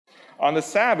On the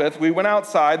Sabbath, we went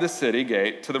outside the city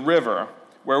gate to the river,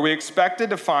 where we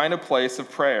expected to find a place of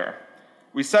prayer.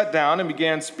 We sat down and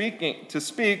began to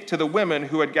speak to the women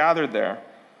who had gathered there.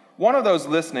 One of those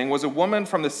listening was a woman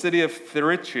from the city of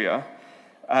Thyatira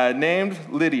named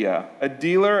Lydia, a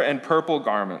dealer in purple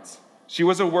garments. She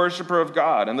was a worshiper of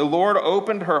God, and the Lord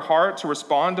opened her heart to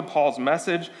respond to Paul's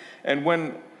message. And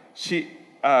when she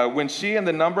and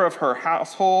the number of her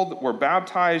household were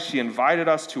baptized, she invited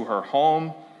us to her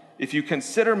home. "If you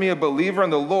consider me a believer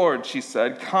in the Lord," she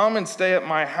said, "come and stay at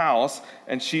my house."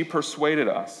 And she persuaded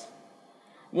us.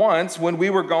 Once, when we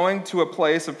were going to a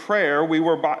place of prayer, we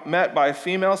were met by a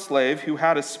female slave who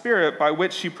had a spirit by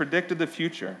which she predicted the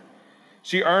future.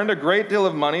 She earned a great deal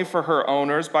of money for her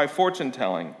owners by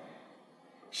fortune-telling.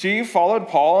 She followed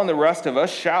Paul and the rest of us,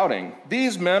 shouting,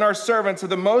 "These men are servants of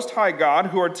the Most High God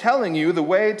who are telling you the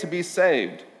way to be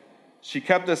saved." She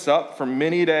kept this up for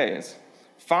many days.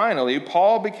 Finally,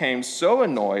 Paul became so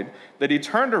annoyed that he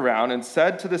turned around and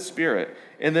said to the spirit,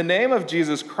 "In the name of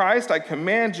Jesus Christ, I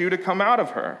command you to come out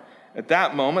of her." At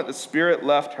that moment, the spirit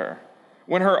left her.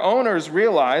 When her owners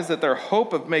realized that their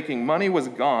hope of making money was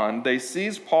gone, they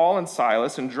seized Paul and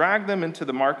Silas and dragged them into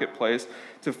the marketplace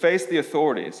to face the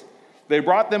authorities. They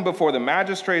brought them before the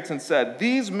magistrates and said,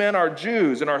 "These men are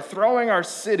Jews and are throwing our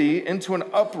city into an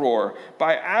uproar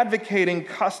by advocating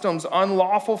customs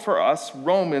unlawful for us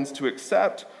Romans to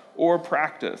accept or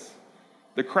practice."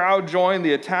 The crowd joined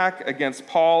the attack against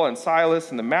Paul and Silas,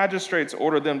 and the magistrates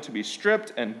ordered them to be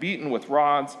stripped and beaten with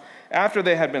rods. After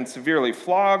they had been severely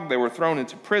flogged, they were thrown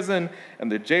into prison, and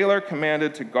the jailer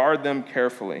commanded to guard them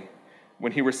carefully.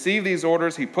 When he received these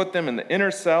orders, he put them in the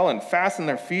inner cell and fastened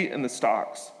their feet in the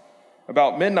stocks.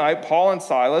 About midnight, Paul and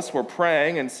Silas were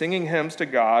praying and singing hymns to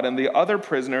God, and the other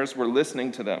prisoners were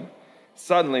listening to them.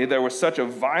 Suddenly, there was such a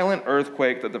violent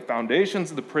earthquake that the foundations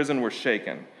of the prison were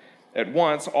shaken. At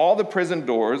once, all the prison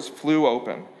doors flew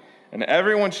open, and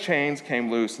everyone's chains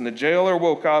came loose. And the jailer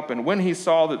woke up, and when he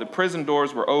saw that the prison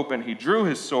doors were open, he drew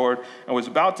his sword and was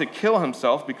about to kill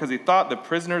himself because he thought the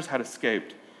prisoners had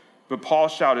escaped. But Paul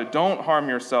shouted, "Don't harm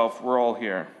yourself, we're all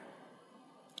here."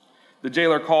 The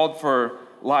jailer called for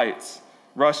lights,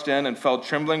 rushed in, and fell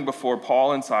trembling before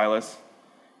Paul and Silas.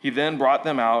 He then brought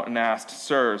them out and asked,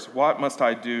 "Sirs, what must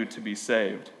I do to be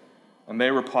saved?" And they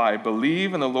replied,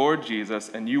 "Believe in the Lord Jesus,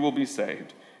 and you will be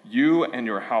saved, you and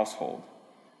your household."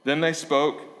 Then they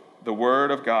spoke the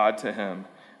word of God to him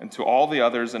and to all the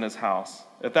others in his house.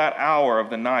 At that hour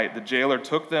of the night, the jailer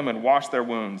took them and washed their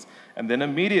wounds, and then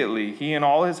immediately he and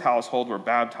all his household were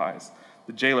baptized.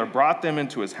 The jailer brought them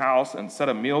into his house and set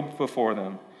a meal before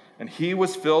them. And he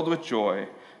was filled with joy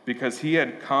because he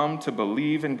had come to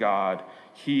believe in God,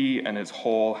 he and his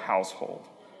whole household.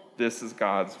 This is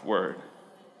God's word.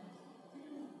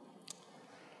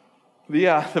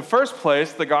 The first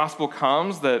place the gospel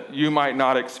comes that you might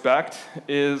not expect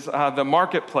is the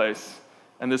marketplace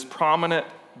and this prominent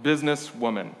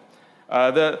businesswoman.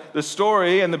 The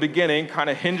story in the beginning kind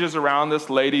of hinges around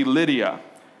this lady, Lydia.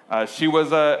 She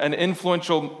was an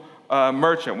influential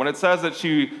merchant. When it says that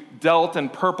she dealt in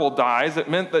purple dyes, it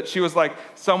meant that she was like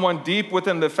someone deep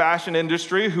within the fashion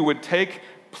industry who would take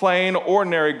plain,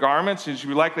 ordinary garments, and she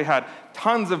likely had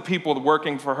tons of people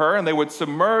working for her, and they would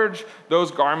submerge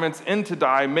those garments into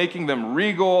dye, making them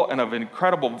regal and of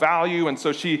incredible value. And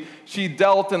so she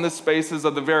dealt in the spaces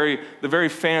of the very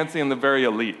fancy and the very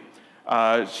elite.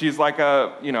 She's like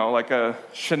a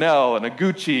Chanel and a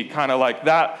Gucci, kind of like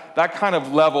that kind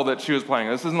of level that she was playing.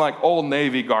 This isn't like Old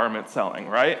Navy garment selling,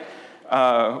 right?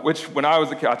 Which when I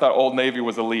was a kid, I thought Old Navy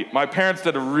was elite. My parents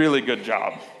did a really good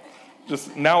job.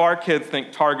 Just now our kids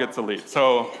think Target's elite,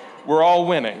 so we're all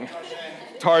winning.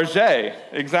 Target,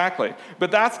 exactly.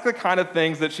 But that's the kind of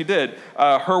things that she did.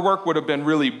 Her work would have been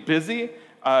really busy.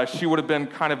 She would have been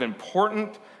kind of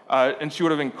important. And she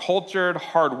would have been cultured,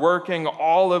 hardworking,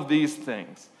 all of these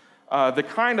things. The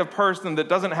kind of person that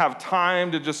doesn't have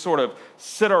time to just sort of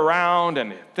sit around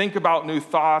and think about new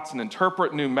thoughts and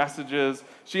interpret new messages.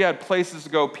 She had places to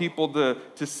go, people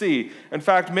to see. In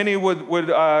fact, many would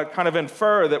kind of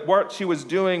infer that what she was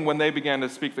doing when they began to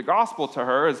speak the gospel to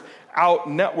her is out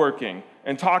networking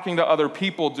and talking to other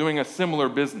people doing a similar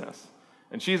business.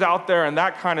 And she's out there in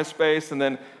that kind of space, and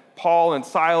then Paul and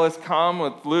Silas come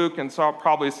with Luke and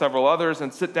probably several others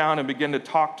and sit down and begin to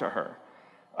talk to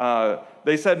her.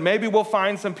 They said, maybe we'll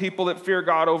find some people that fear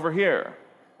God over here.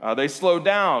 They slowed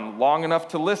down long enough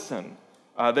to listen.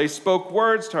 They spoke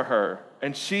words to her,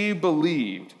 and she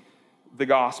believed the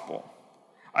gospel.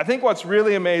 I think what's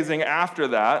really amazing after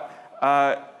that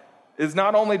is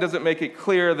not only does it make it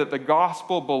clear that the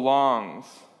gospel belongs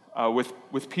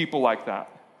with people like that.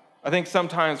 I think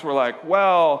sometimes we're like,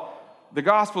 well, the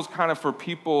gospel is kind of for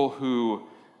people who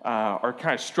are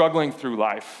kind of struggling through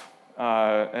life.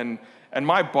 And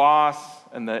my boss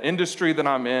and the industry that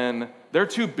I'm in, they're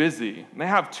too busy. And they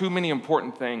have too many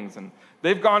important things. And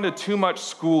they've gone to too much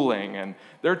schooling. And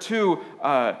they're too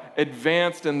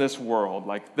advanced in this world.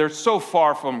 Like, they're so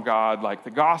far from God. Like,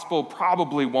 the gospel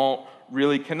probably won't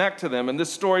really connect to them. And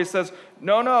this story says,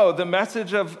 no, the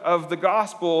message of the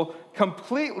gospel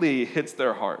completely hits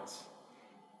their hearts.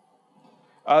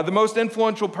 The most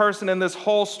influential person in this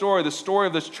whole story, the story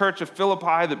of this church of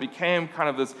Philippi that became kind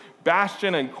of this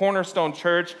bastion and cornerstone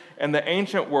church in the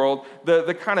ancient world,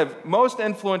 the kind of most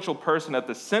influential person at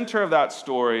the center of that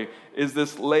story is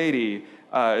this lady.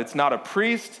 It's not a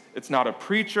priest, it's not a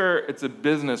preacher, it's a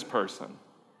business person.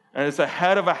 And it's a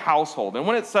head of a household. And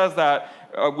when it says that,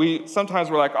 sometimes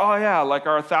we're like, oh yeah, like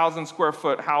our 1,000 square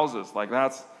foot houses. Like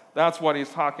that's what he's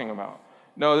talking about.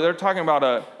 No, they're talking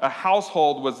about a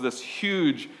household was this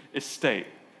huge estate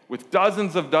with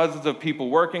dozens of people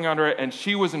working under it, and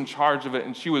she was in charge of it,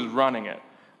 and she was running it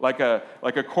like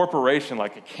a corporation,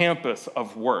 like a campus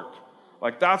of work.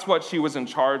 Like that's what she was in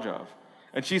charge of.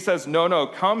 And she says, no,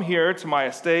 come here to my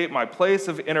estate, my place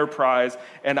of enterprise,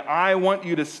 and I want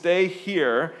you to stay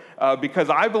here because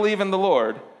I believe in the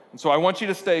Lord, and so I want you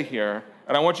to stay here,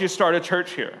 and I want you to start a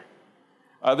church here.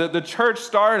 The church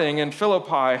starting in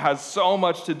Philippi has so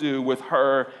much to do with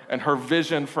her and her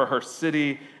vision for her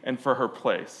city and for her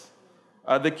place.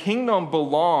 The kingdom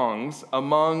belongs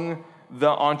among the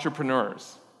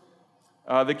entrepreneurs.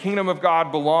 The kingdom of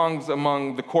God belongs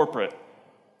among the corporate.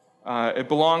 It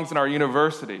belongs in our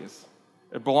universities.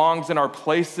 It belongs in our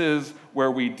places where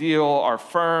we deal, our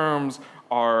firms,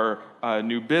 our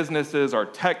new businesses, our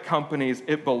tech companies.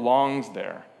 It belongs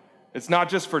there. It's not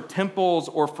just for temples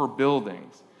or for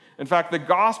buildings. In fact, the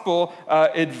gospel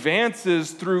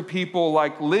advances through people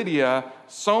like Lydia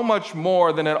so much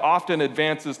more than it often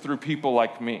advances through people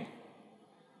like me.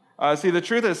 See, the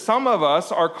truth is some of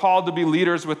us are called to be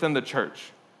leaders within the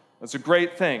church. That's a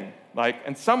great thing.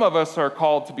 And some of us are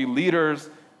called to be leaders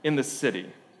in the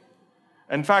city.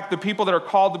 In fact, the people that are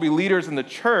called to be leaders in the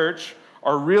church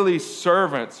are really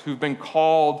servants who've been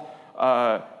called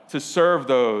to serve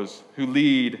those who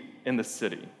lead in the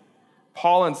city.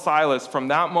 Paul and Silas, from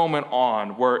that moment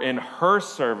on, were in her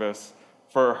service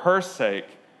for her sake,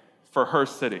 for her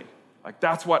city.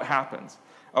 That's what happens.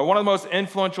 One of the most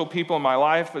influential people in my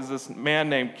life is this man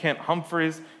named Kent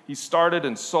Humphreys. He started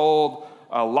and sold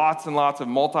lots and lots of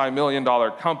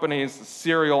multi-million-dollar companies, a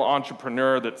serial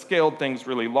entrepreneur that scaled things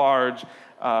really large.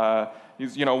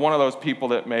 He's one of those people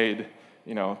that made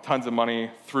tons of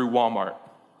money through Walmart,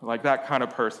 like that kind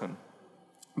of person.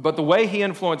 But the way he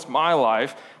influenced my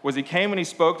life was he came and he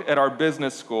spoke at our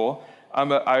business school.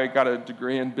 I got a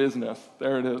degree in business.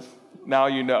 There it is. Now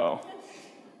you know.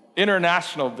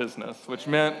 International business, which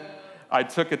meant I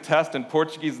took a test in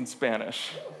Portuguese and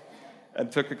Spanish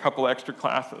and took a couple extra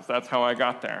classes. That's how I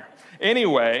got there.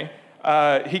 Anyway,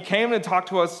 he came to talk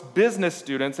to us business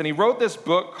students, and he wrote this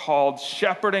book called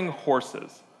Shepherding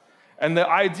Horses. And the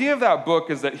idea of that book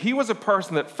is that he was a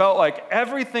person that felt like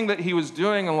everything that he was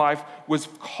doing in life was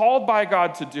called by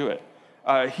God to do it.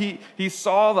 He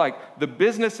saw the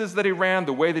businesses that he ran,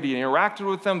 the way that he interacted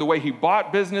with them, the way he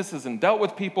bought businesses and dealt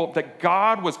with people, that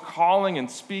God was calling and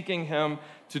speaking him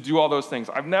to do all those things.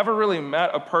 I've never really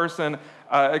met a person,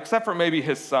 except for maybe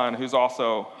his son, who's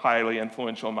also highly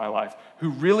influential in my life, who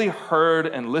really heard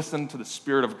and listened to the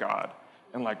Spirit of God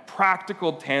and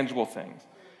practical, tangible things.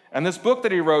 And this book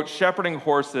that he wrote, Shepherding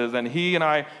Horses, and he and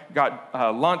I got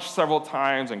lunch several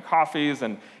times and coffees,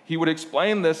 and he would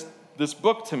explain this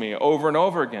book to me over and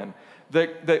over again.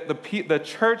 The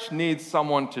church needs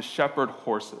someone to shepherd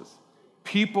horses,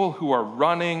 people who are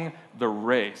running the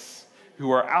race,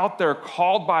 who are out there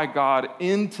called by God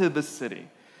into the city.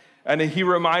 And he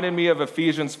reminded me of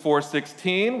Ephesians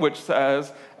 4:16, which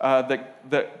says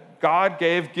that God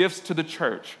gave gifts to the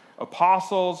church,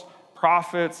 apostles,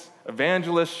 prophets,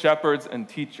 evangelists, shepherds, and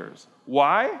teachers.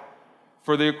 Why?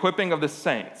 For the equipping of the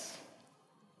saints.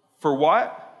 For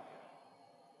what?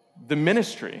 The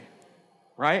ministry,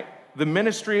 right? The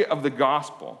ministry of the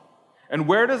gospel. And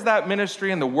where does that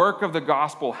ministry and the work of the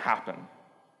gospel happen?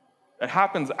 It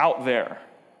happens out there,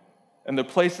 in the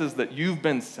places that you've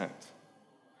been sent.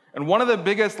 And one of the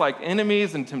biggest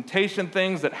enemies and temptation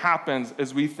things that happens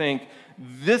is we think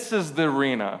this is the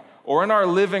arena, or in our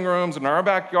living rooms, in our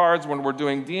backyards when we're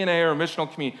doing DNA or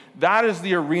missional community, that is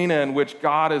the arena in which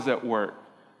God is at work.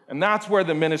 And that's where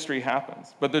the ministry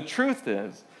happens. But the truth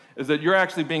is that you're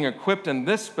actually being equipped in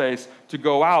this space to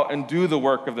go out and do the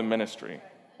work of the ministry.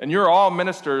 And you're all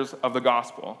ministers of the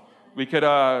gospel. We could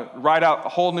write out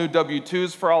whole new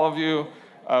W-2s for all of you.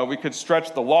 We could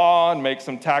stretch the law and make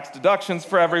some tax deductions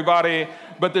for everybody.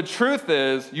 But the truth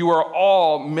is, you are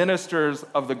all ministers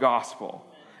of the gospel.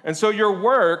 And so your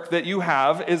work that you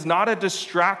have is not a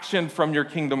distraction from your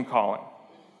kingdom calling.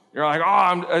 You're like,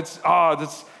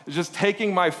 it's just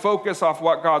taking my focus off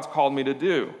what God's called me to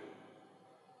do.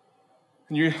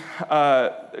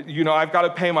 I've got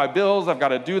to pay my bills, I've got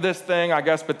to do this thing, I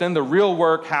guess, but then the real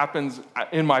work happens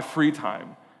in my free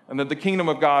time, and that the kingdom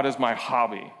of God is my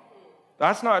hobby.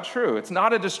 That's not true. It's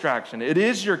not a distraction. It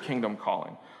is your kingdom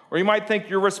calling. Or you might think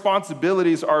your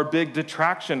responsibilities are a big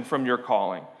detraction from your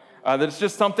calling, that it's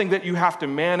just something that you have to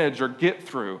manage or get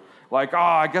through. Like,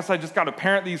 I guess I just got to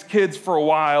parent these kids for a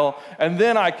while, and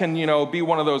then I can, be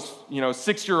one of those,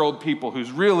 6-year-old people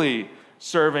who's really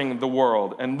serving the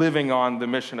world and living on the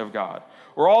mission of God.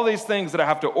 Or all these things that I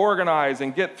have to organize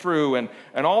and get through, and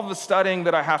all the studying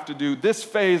that I have to do. This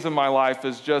phase of my life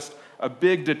is just a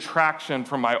big detraction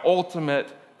from my ultimate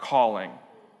calling.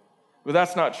 But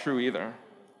that's not true either.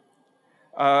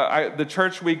 The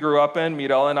church we grew up in,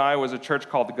 Mirel and I, was a church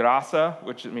called Graça,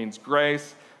 which means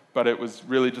grace, but it was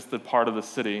really just the part of the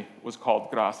city was called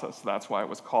Graça, so that's why it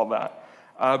was called that.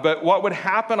 But what would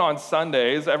happen on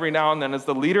Sundays every now and then is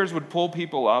the leaders would pull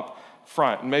people up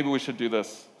front, and maybe we should do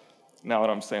this now that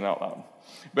I'm saying it out loud.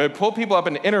 But pull people up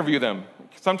and interview them.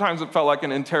 Sometimes it felt like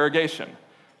an interrogation.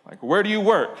 Like, where do you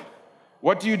work?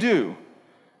 What do you do?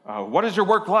 What is your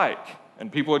work like?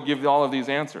 And people would give all of these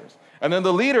answers. And then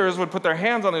the leaders would put their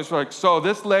hands on this, like, so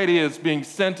this lady is being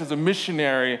sent as a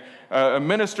missionary, a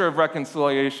minister of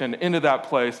reconciliation into that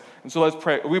place. And so let's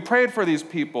pray. We prayed for these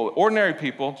people, ordinary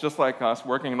people, just like us,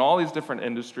 working in all these different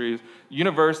industries,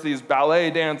 universities,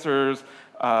 ballet dancers,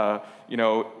 car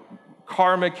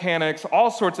mechanics,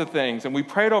 all sorts of things. And we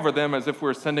prayed over them as if we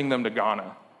were sending them to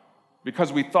Ghana,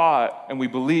 because we thought and we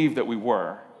believed that we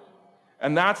were.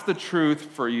 And that's the truth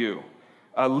for you.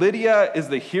 Lydia is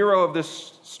the hero of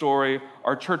this story.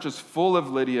 Our church is full of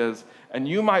Lydias, and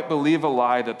you might believe a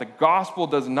lie that the gospel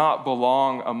does not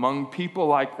belong among people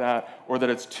like that, or that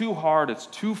it's too hard, it's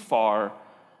too far,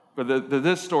 but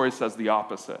this story says the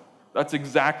opposite. That's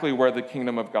exactly where the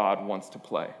kingdom of God wants to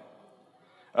play.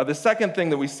 The second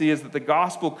thing that we see is that the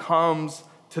gospel comes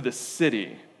to the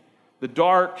city, the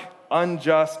dark,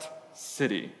 unjust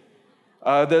city.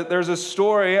 There's a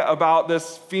story about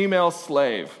this female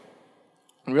slave.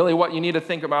 And really what you need to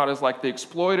think about is like the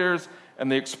exploiters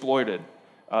and the exploited,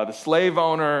 the slave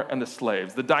owner and the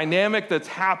slaves. The dynamic that's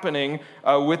happening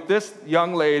with this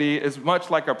young lady is much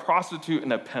like a prostitute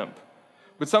and a pimp.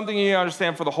 But something you need to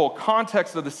understand for the whole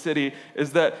context of the city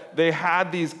is that they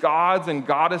had these gods and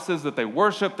goddesses that they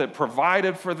worshiped that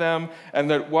provided for them,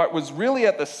 and that what was really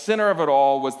at the center of it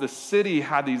all was the city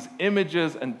had these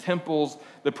images and temples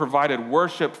that provided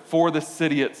worship for the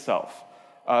city itself.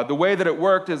 The way that it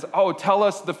worked is, tell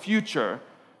us the future,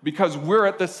 because we're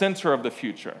at the center of the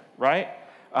future, right?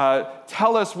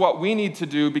 Tell us what we need to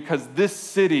do because this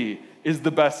city is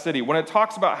the best city. When it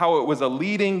talks about how it was a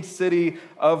leading city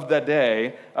of the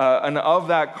day and of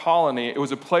that colony, it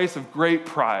was a place of great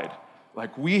pride.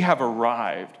 Like, we have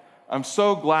arrived. I'm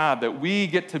so glad that we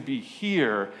get to be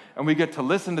here and we get to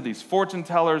listen to these fortune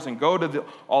tellers and go to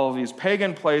all of these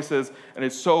pagan places, and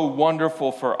it's so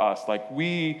wonderful for us. Like,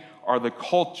 we are the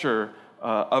culture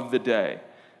of the day.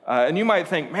 And you might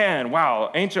think, man,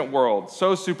 wow, ancient world,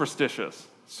 so superstitious,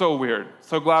 so weird.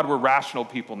 So glad we're rational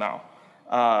people now.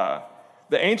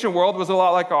 The ancient world was a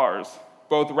lot like ours,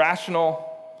 both rational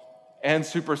and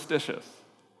superstitious,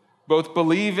 both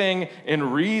believing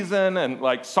in reason and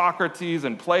like Socrates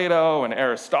and Plato and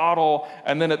Aristotle,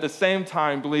 and then at the same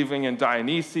time believing in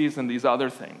Dionysus and these other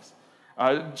things.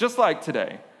 Just like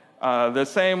today, the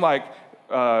same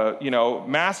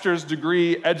master's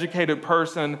degree educated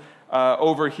person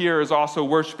over here is also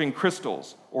worshiping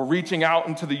crystals or reaching out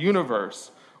into the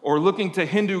universe or looking to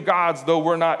Hindu gods, though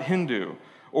we're not Hindu,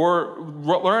 or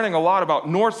learning a lot about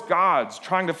Norse gods,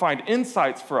 trying to find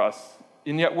insights for us,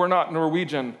 and yet we're not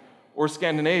Norwegian or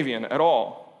Scandinavian at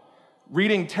all.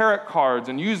 Reading tarot cards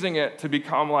and using it to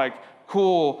become like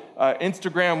cool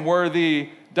Instagram-worthy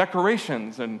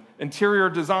decorations and interior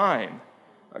design.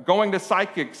 Going to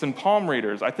psychics and palm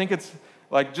readers. I think it's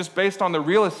like just based on the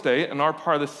real estate in our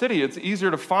part of the city, it's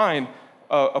easier to find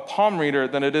a palm reader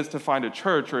than it is to find a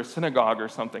church or a synagogue or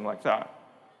something like that.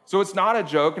 So it's not a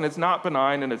joke, and it's not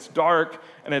benign, and it's dark,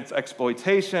 and it's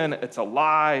exploitation, it's a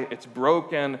lie, it's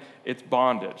broken, it's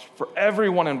bondage for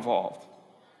everyone involved.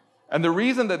 And the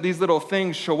reason that these little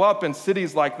things show up in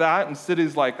cities like that and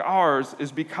cities like ours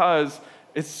is because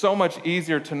it's so much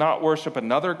easier to not worship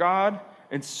another God.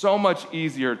 It's so much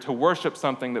easier to worship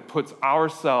something that puts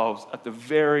ourselves at the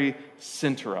very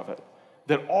center of it,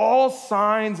 that all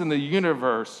signs in the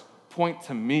universe point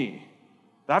to me.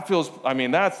 That's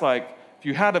like, if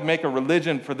you had to make a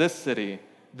religion for this city,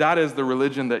 that is the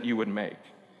religion that you would make.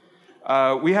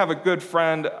 We have a good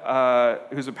friend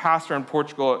who's a pastor in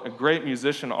Portugal, a great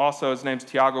musician also. His name's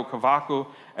Tiago Cavaco,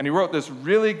 and he wrote this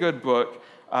really good book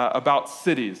about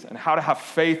cities and how to have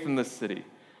faith in the city.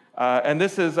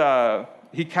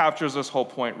 He captures this whole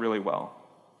point really well.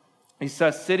 He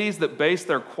says, cities that base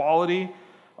their quality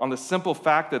on the simple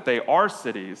fact that they are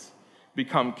cities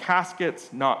become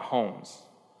caskets, not homes.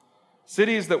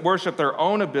 Cities that worship their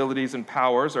own abilities and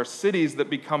powers are cities that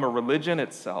become a religion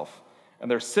itself,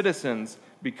 and their citizens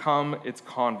become its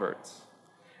converts.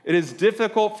 It is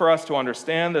difficult for us to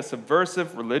understand the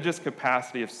subversive religious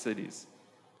capacity of cities.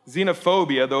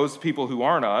 Xenophobia, those people who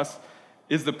aren't us,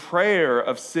 is the prayer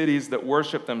of cities that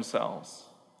worship themselves.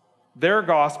 Their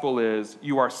gospel is,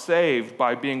 you are saved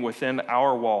by being within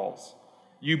our walls.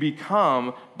 You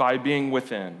become by being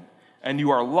within, and you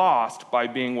are lost by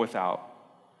being without.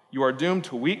 You are doomed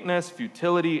to weakness,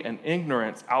 futility, and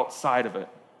ignorance outside of it.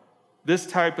 This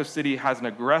type of city has an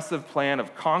aggressive plan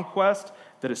of conquest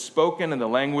that is spoken in the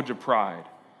language of pride,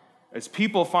 as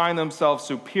people find themselves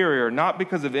superior not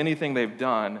because of anything they've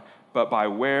done, but by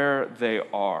where they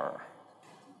are.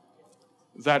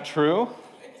 Is that true?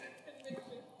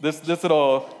 This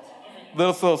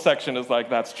little section is like,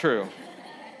 that's true.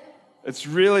 It's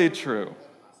really true.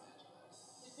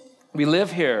 We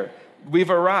live here.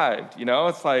 We've arrived,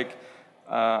 It's like,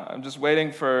 I'm just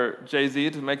waiting for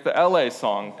Jay-Z to make the LA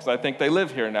song, because I think they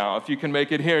live here now. If you can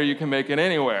make it here, you can make it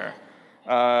anywhere,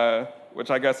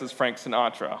 which I guess is Frank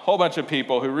Sinatra. A whole bunch of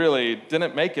people who really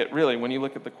didn't make it, really, when you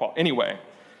look at the quality. Anyway,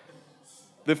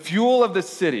 the fuel of the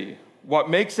city, what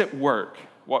makes it work,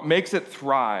 what makes it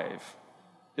thrive,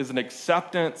 is an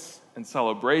acceptance and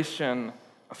celebration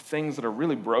of things that are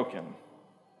really broken.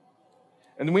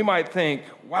 And we might think,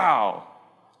 wow,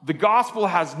 the gospel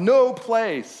has no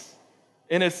place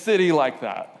in a city like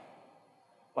that.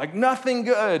 Like nothing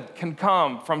good can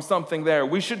come from something there.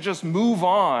 We should just move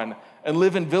on and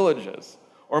live in villages.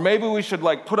 Or maybe we should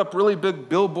put up really big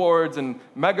billboards and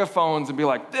megaphones and be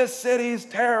like, this city's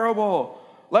terrible.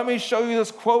 Let me show you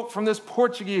this quote from this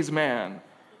Portuguese man.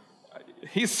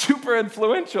 He's super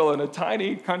influential in a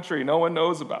tiny country no one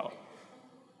knows about.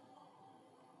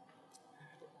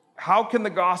 How can the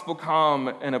gospel come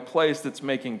in a place that's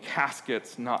making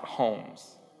caskets, not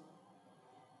homes?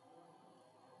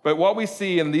 But what we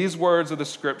see in these words of the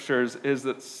scriptures is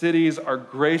that cities are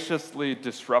graciously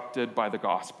disrupted by the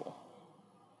gospel.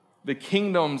 The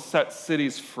kingdom sets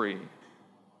cities free.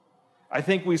 I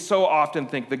think we so often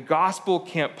think the gospel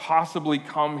can't possibly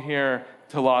come here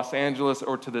to Los Angeles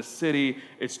or to the city.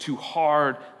 It's too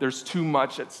hard. There's too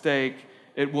much at stake.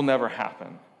 It will never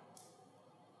happen.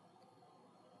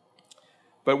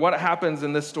 But what happens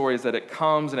in this story is that it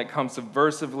comes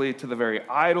subversively to the very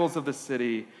idols of the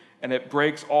city, and it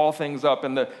breaks all things up.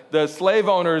 And the slave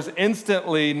owners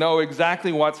instantly know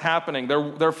exactly what's happening.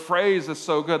 Their phrase is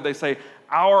so good. They say,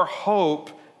 our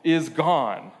hope is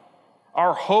gone.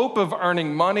 Our hope of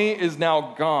earning money is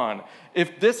now gone.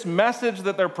 If this message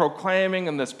that they're proclaiming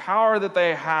and this power that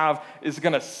they have is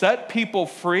going to set people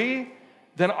free,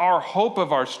 then our hope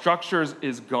of our structures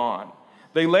is gone.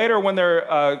 They later, when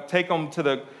they're take them to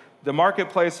the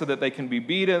marketplace so that they can be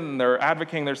beaten, and they're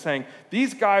advocating, they're saying,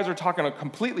 these guys are talking a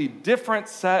completely different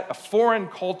set, a foreign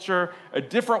culture, a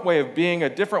different way of being, a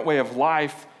different way of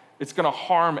life. It's going to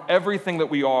harm everything that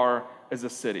we are as a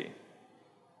city.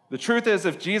 The truth is,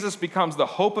 if Jesus becomes the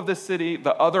hope of the city,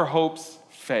 the other hopes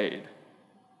fade.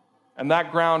 And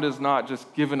that ground is not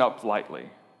just given up lightly.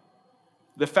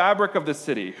 The fabric of the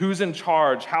city, who's in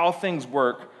charge, how things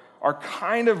work, are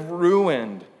kind of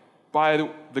ruined by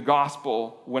the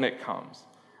gospel when it comes.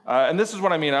 And this is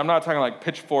what I mean. I'm not talking like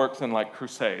pitchforks and like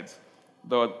crusades,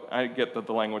 though I get that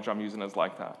the language I'm using is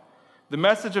like that. The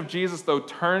message of Jesus, though,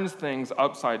 turns things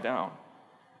upside down.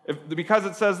 Because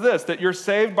it says this, that you're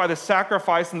saved by the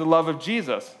sacrifice and the love of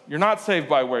Jesus. You're not saved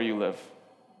by where you live.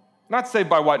 Not saved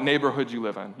by what neighborhood you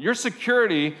live in. Your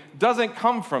security doesn't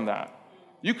come from that.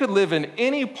 You could live in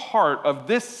any part of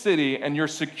this city and your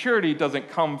security doesn't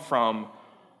come from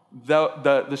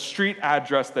the street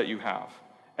address that you have.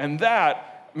 And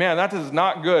that is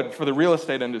not good for the real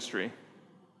estate industry.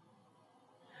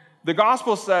 The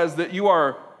gospel says that you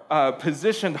are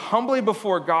positioned humbly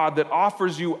before God that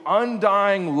offers you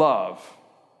undying love.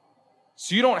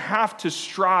 So you don't have to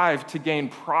strive to gain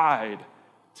pride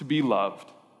to be loved.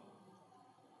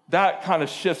 That kind of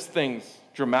shifts things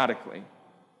dramatically.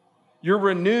 You're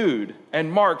renewed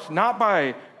and marked not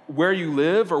by where you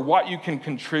live or what you can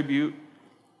contribute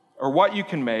or what you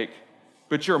can make,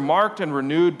 but you're marked and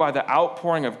renewed by the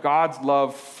outpouring of God's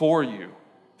love for you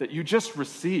that you just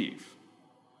receive.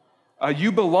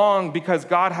 You belong because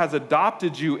God has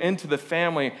adopted you into the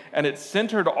family, and it's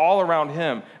centered all around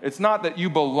him. It's not that you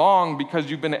belong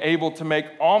because you've been able to make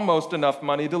almost enough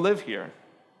money to live here.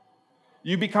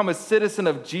 You become a citizen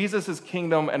of Jesus'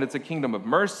 kingdom, and it's a kingdom of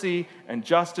mercy and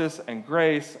justice and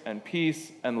grace and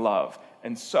peace and love.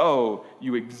 And so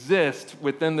you exist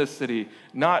within this city,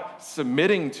 not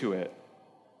submitting to it,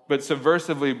 but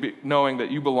subversively knowing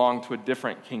that you belong to a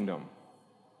different kingdom.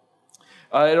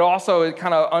 It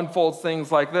kind of unfolds things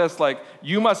like this, like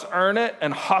you must earn it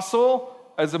and hustle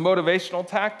as a motivational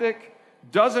tactic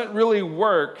doesn't really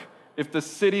work if the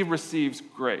city receives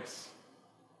grace.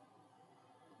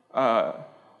 You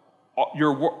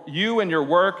and your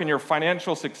work and your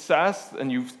financial success,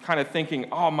 and you kind of thinking,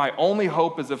 oh, my only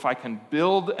hope is if I can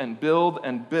build and build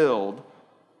and build,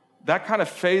 that kind of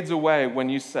fades away when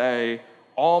you say,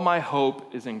 all my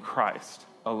hope is in Christ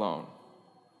alone.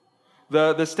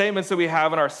 The statements that we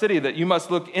have in our city that you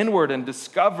must look inward and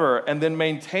discover and then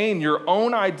maintain your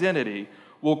own identity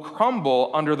will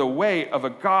crumble under the weight of a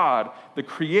God, the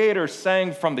Creator,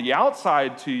 saying from the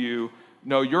outside to you,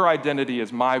 no, your identity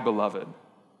is my beloved.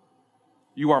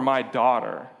 You are my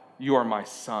daughter. You are my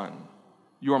son.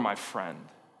 You are my friend.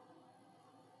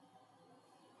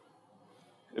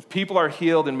 If people are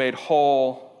healed and made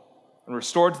whole and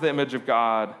restored to the image of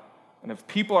God, and if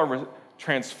people are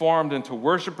transformed into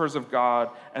worshipers of God,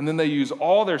 and then they use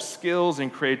all their skills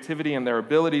and creativity and their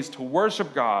abilities to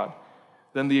worship God,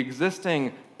 then the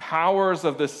existing powers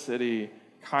of this city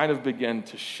kind of begin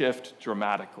to shift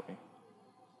dramatically.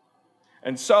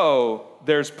 And so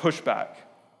there's pushback,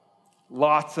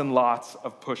 lots and lots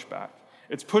of pushback.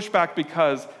 It's pushback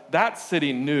because that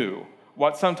city knew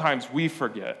what sometimes we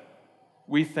forget.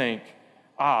 We think,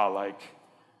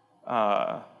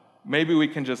 maybe we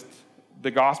can just,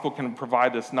 the gospel can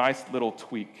provide this nice little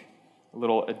tweak, a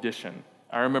little addition.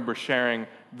 I remember sharing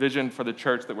vision for the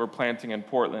church that we're planting in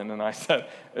Portland, and I said,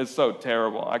 it's so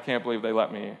terrible. I can't believe they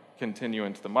let me continue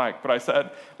into the mic. But I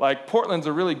said, Portland's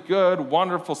a really good,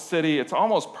 wonderful city. It's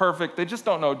almost perfect. They just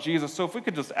don't know Jesus. So if we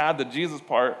could just add the Jesus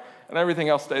part and everything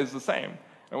else stays the same.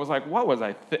 And it was like, what was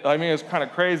I it was kind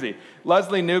of crazy.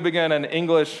 Leslie Newbigin, an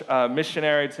English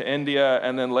missionary to India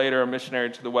and then later a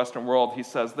missionary to the Western world, he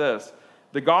says this: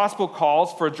 the gospel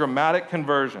calls for a dramatic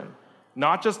conversion,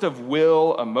 not just of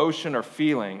will, emotion, or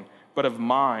feeling, but of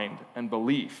mind and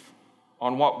belief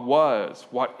on what was,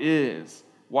 what is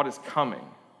coming.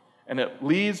 And it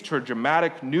leads to a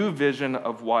dramatic new vision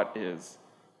of what is.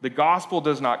 The gospel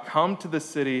does not come to the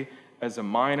city as a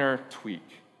minor tweak.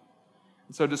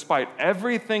 And so despite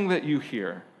everything that you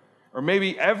hear, or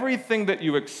maybe everything that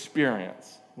you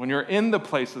experience when you're in the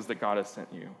places that God has sent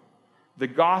you, the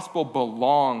gospel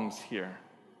belongs here.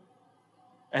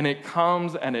 And it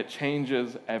comes and it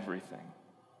changes everything.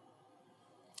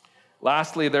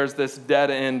 Lastly, there's this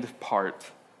dead-end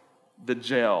part, the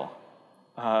jail.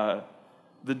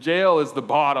 The jail is the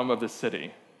bottom of the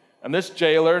city. And this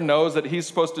jailer knows that he's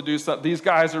supposed to do something. These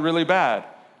guys are really bad.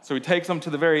 So he takes them to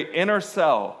the very inner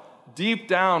cell, deep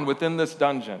down within this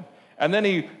dungeon. And then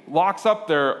he locks up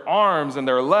their arms and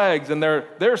their legs, and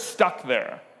they're stuck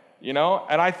there, you know?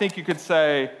 And I think you could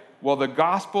say, well, the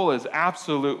gospel is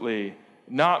absolutely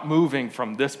not moving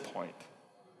from this point.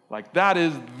 Like, that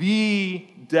is the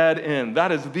dead end.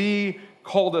 That is the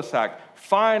cul-de-sac.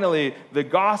 Finally, the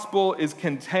gospel is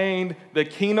contained. The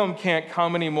kingdom can't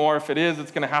come anymore. If it is,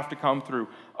 it's going to have to come through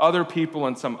other people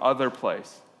in some other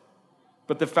place.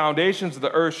 But the foundations of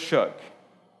the earth shook,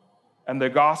 and the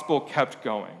gospel kept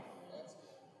going.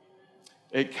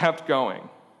 It kept going.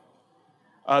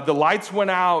 The lights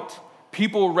went out.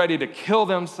 People were ready to kill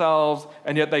themselves,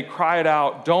 and yet they cried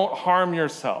out, "Don't harm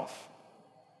yourself."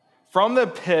 From the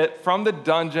pit, from the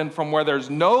dungeon, from where there's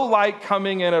no light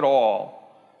coming in at all,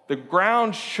 the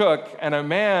ground shook, and a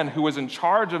man who was in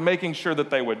charge of making sure that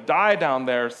they would die down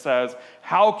there says,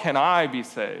 "How can I be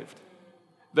saved?"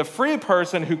 The free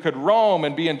person who could roam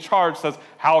and be in charge says,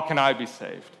 "How can I be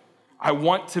saved? I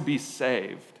want to be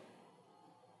saved."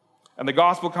 And the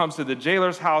gospel comes to the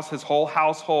jailer's house, his whole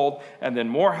household, and then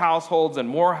more households and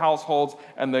more households,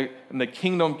 and the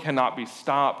kingdom cannot be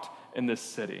stopped in this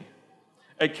city.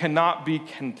 It cannot be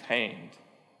contained.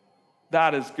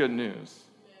 That is good news.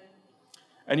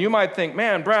 And you might think,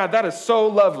 man, Brad, that is so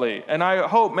lovely. And I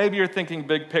hope maybe you're thinking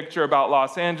big picture about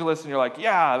Los Angeles, and you're like,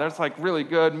 yeah, there's like really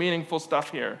good, meaningful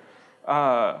stuff here.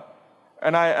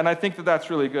 And I think that that's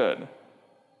really good.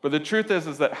 But the truth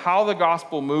is that how the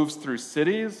gospel moves through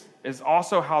cities is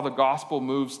also how the gospel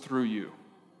moves through you.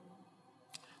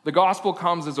 The gospel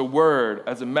comes as a word,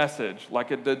 as a message,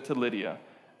 like it did to Lydia,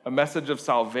 a message of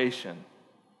salvation.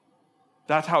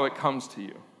 That's how it comes to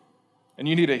you. And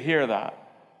you need to hear that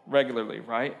regularly,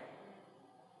 right?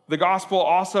 The gospel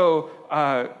also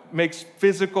makes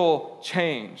physical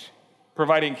change,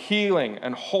 providing healing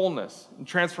and wholeness and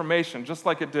transformation, just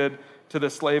like it did to the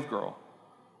slave girl.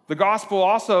 The gospel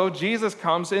also, Jesus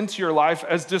comes into your life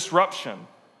as disruption,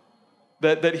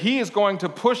 that he is going to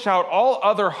push out all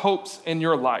other hopes in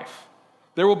your life.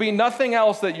 There will be nothing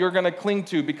else that you're going to cling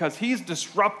to because he's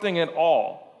disrupting it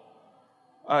all.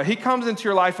 He comes into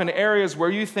your life in areas where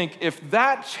you think, if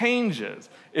that changes,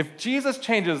 if Jesus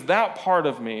changes that part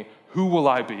of me, who will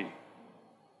I be?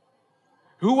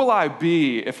 Who will I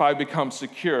be if I become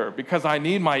secure? Because I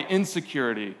need my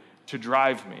insecurity to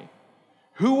drive me.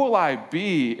 Who will I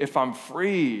be if I'm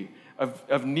free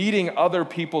of needing other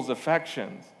people's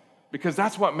affections? Because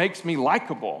that's what makes me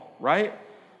likable, right?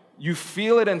 You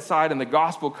feel it inside, and the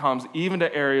gospel comes even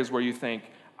to areas where you think,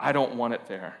 I don't want it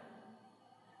there.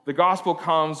 The gospel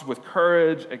comes with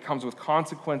courage, it comes with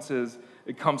consequences,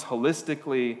 it comes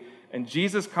holistically, and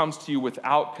Jesus comes to you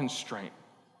without constraint.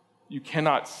 You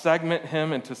cannot segment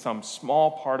him into some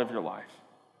small part of your life.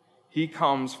 He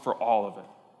comes for all of it.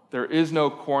 There is no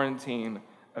quarantine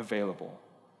available.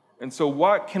 And so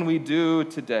what can we do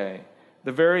today?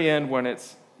 The very end, when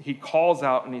he calls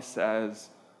out and he says,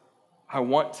 I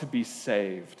want to be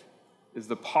saved, is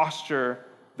the posture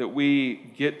that we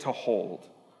get to hold.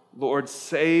 Lord,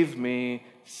 save me,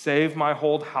 save my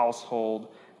whole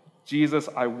household. Jesus,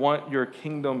 I want your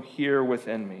kingdom here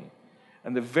within me.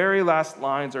 And the very last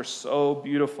lines are so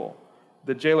beautiful.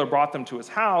 The jailer brought them to his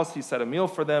house. He set a meal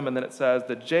for them. And then it says,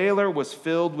 the jailer was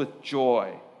filled with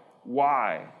joy.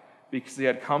 Why? Because he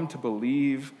had come to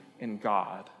believe in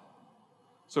God.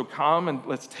 So come and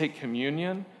let's take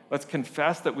communion. Let's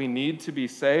confess that we need to be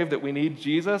saved, that we need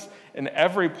Jesus in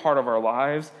every part of our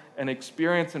lives, and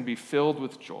experience and be filled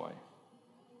with joy.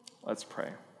 Let's pray.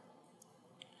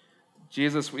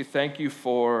 Jesus, we thank you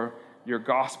for your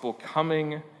gospel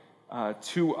coming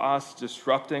to us,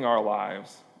 disrupting our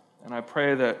lives. And I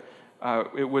pray that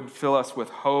it would fill us with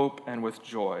hope and with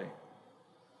joy.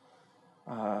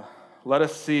 Let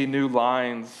us see new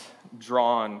lines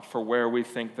drawn for where we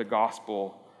think the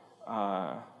gospel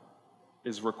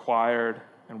is required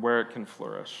and where it can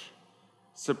flourish.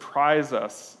 Surprise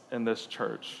us in this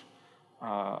church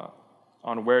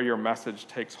on where your message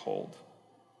takes hold.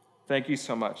 Thank you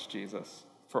so much, Jesus,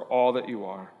 for all that you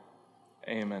are.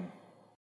 Amen.